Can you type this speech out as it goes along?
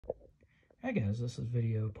Hi guys, this is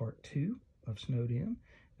video part 2 of Snowed In.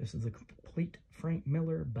 This is the complete Frank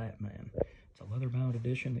Miller Batman. It's a leatherbound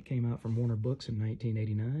edition that came out from Warner Books in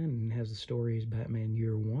 1989 and has the stories Batman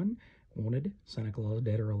Year 1, Wanted, Santa Claus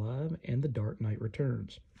Dead or Alive, and The Dark Knight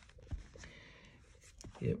Returns.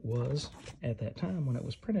 It was, at that time when it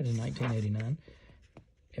was printed in 1989,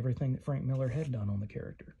 everything that Frank Miller had done on the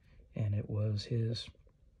character. And it was his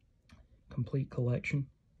complete collection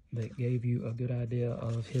that gave you a good idea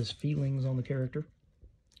of his feelings on the character,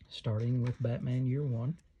 starting with Batman Year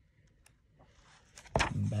 1.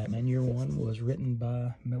 Batman Year 1 was written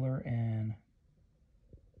by Miller and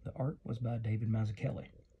the art was by David Mazzucchelli.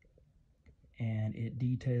 And it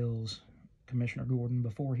details Commissioner Gordon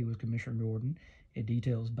before he was Commissioner Gordon. It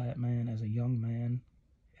details Batman as a young man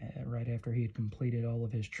right after he had completed all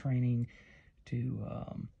of his training to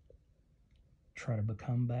try to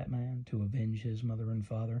become Batman, to avenge his mother and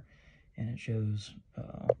father. And it shows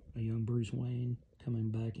a young Bruce Wayne coming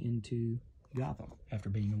back into Gotham after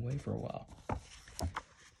being away for a while.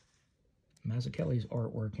 Mazzucchelli's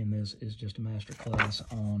artwork in this is just a masterclass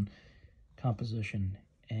on composition,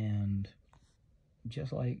 and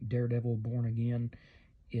just like Daredevil Born Again,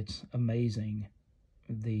 it's amazing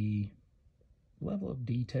the level of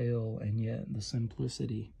detail and yet the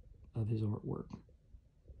simplicity of his artwork.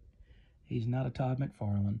 He's not a Todd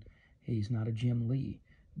McFarlane, he's not a Jim Lee,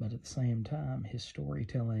 but at the same time, his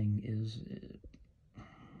storytelling is,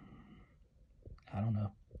 I don't know,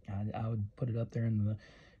 I would put it up there in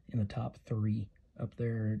the top 3. Up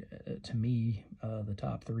there, to me, the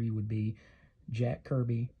top 3 would be Jack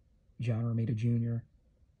Kirby, John Romita Jr.,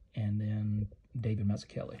 and then David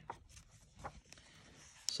Mazzucchelli.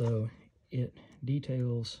 So it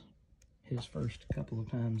details his first couple of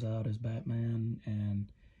times out as Batman and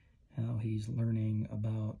how he's learning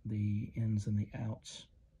about the ins and the outs.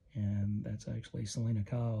 And that's actually Selena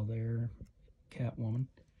Kyle there, Catwoman.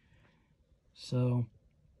 So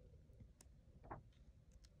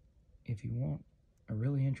if you want a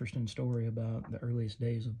really interesting story about the earliest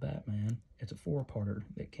days of Batman, it's a 4-parter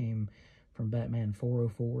that came from Batman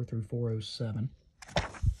 404 through 407.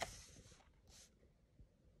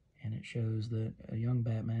 And it shows that a young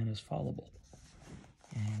Batman is fallible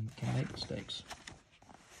and can make mistakes.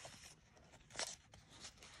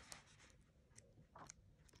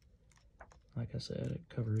 Like I said, it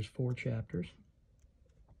covers 4 chapters.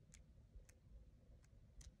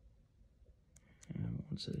 And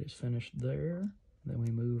once it is finished there, then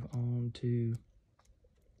we move on to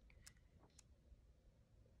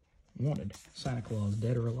Wanted, Santa Claus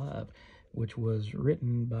Dead or Alive, which was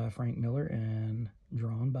written by Frank Miller and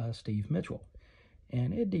drawn by Steve Mitchell.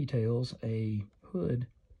 And it details a hood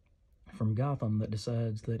from Gotham that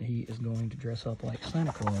decides that he is going to dress up like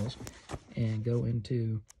Santa Claus and go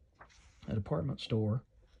into a department store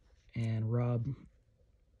and rob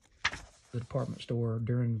the department store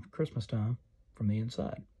during Christmas time from the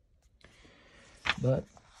inside. But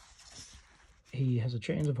he has a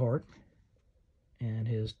change of heart, and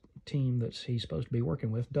his team that he's supposed to be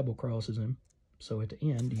working with double crosses him. So at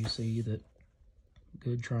the end, you see that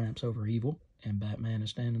good triumphs over evil, and Batman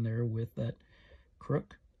is standing there with that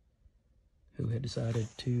crook who had decided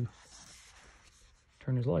to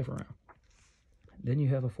turn his life around. Then you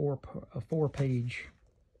have a 4-page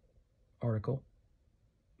article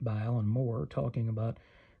by Alan Moore talking about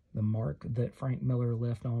the mark that Frank Miller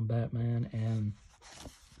left on Batman and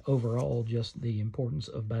overall just the importance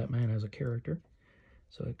of Batman as a character.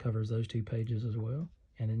 So it covers those 2 pages as well.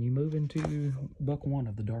 And then you move into book 1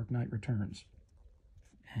 of The Dark Knight Returns.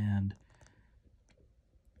 And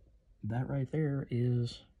that right there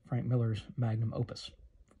is Frank Miller's magnum opus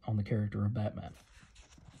on the character of Batman.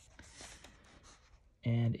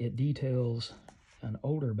 And it details an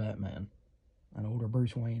older Batman, an older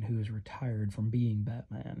Bruce Wayne who is retired from being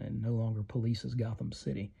Batman and no longer polices Gotham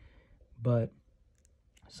City. But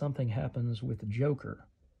something happens with the Joker,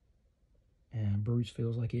 and Bruce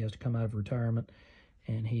feels like he has to come out of retirement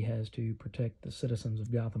and he has to protect the citizens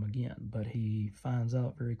of Gotham again. But he finds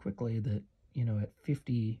out very quickly that, you know, at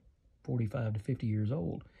 45 to 50 years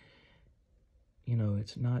old, you know,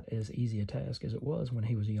 it's not as easy a task as it was when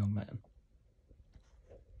he was a young man.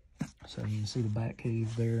 So you can see the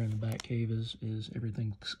Batcave there, and the Batcave is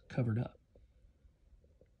everything's covered up.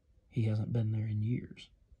 He hasn't been there in years.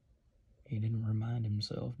 He didn't remind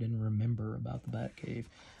himself, didn't remember about the Batcave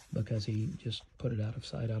because he just put it out of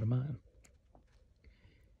sight, out of mind.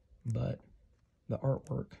 But the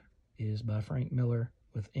artwork is by Frank Miller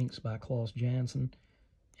with inks by Claus Janson,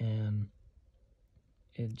 and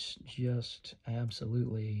it's just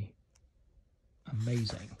absolutely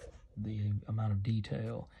amazing, the amount of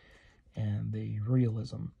detail and the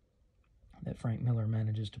realism that Frank Miller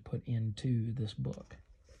manages to put into this book.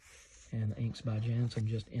 And the inks by Jansen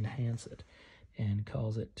just enhance it and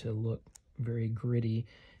cause it to look very gritty.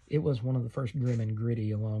 It was one of the first grim and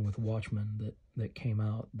gritty, along with Watchmen, that came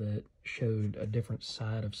out that showed a different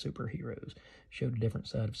side of superheroes, showed a different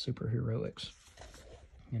side of superheroics.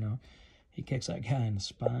 You know, he kicks that guy in the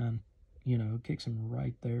spine, you know, kicks him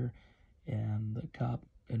right there, and the cop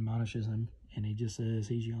admonishes him, and he just says,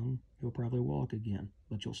 he's young, he'll probably walk again,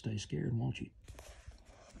 but you'll stay scared, won't you?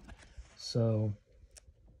 So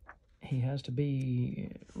he has to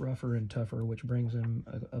be rougher and tougher, which brings him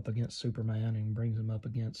up against Superman and brings him up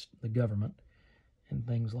against the government and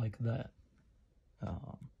things like that.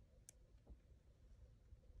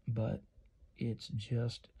 But it's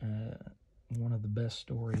just one of the best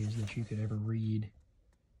stories that you could ever read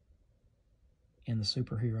in the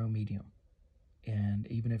superhero medium. And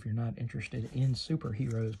even if you're not interested in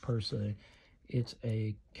superheroes per se, it's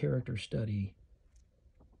a character study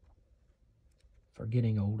for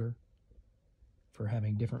getting older, for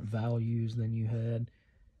having different values than you had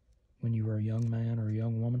when you were a young man or a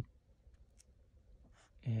young woman.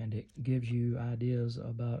 And it gives you ideas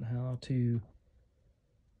about how to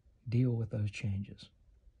deal with those changes.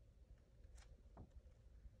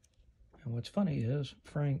 And what's funny is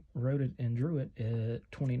Frank wrote it and drew it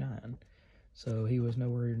at 29, so he was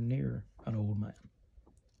nowhere near an old man.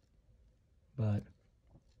 But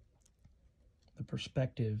the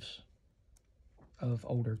perspectives of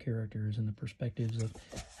older characters and the perspectives of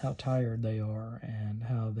how tired they are and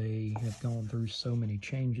how they have gone through so many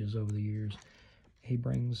changes over the years, he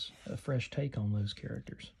brings a fresh take on those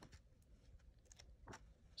characters.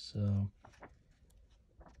 So,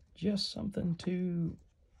 just something to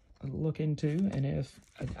look into. And if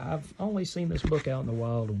I've only seen this book out in the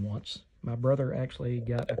wild once. My brother actually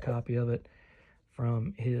got a copy of it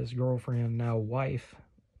from his girlfriend, now wife,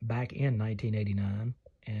 back in 1989,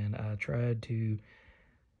 and I tried to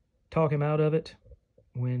talk him out of it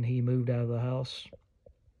when he moved out of the house,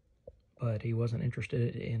 but he wasn't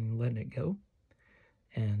interested in letting it go.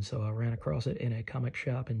 And so I ran across it in a comic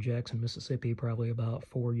shop in Jackson, Mississippi, probably about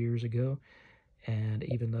 4 years ago. And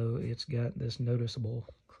even though it's got this noticeable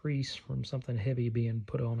crease from something heavy being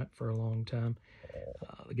put on it for a long time,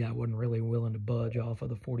 the guy wasn't really willing to budge off of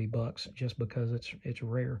the $40 just because it's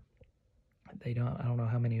rare. I don't know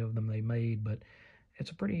how many of them they made, but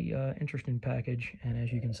it's a pretty interesting package. And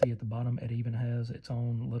as you can see at the bottom, it even has its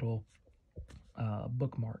own little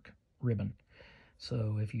bookmark ribbon.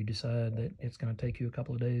 So if you decide that it's going to take you a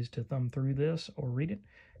couple of days to thumb through this or read it,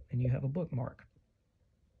 then you have a bookmark.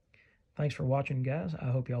 Thanks for watching, guys.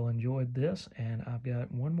 I hope y'all enjoyed this, and I've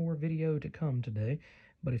got one more video to come today.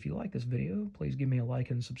 But if you like this video, please give me a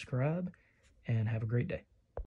like and subscribe, and have a great day.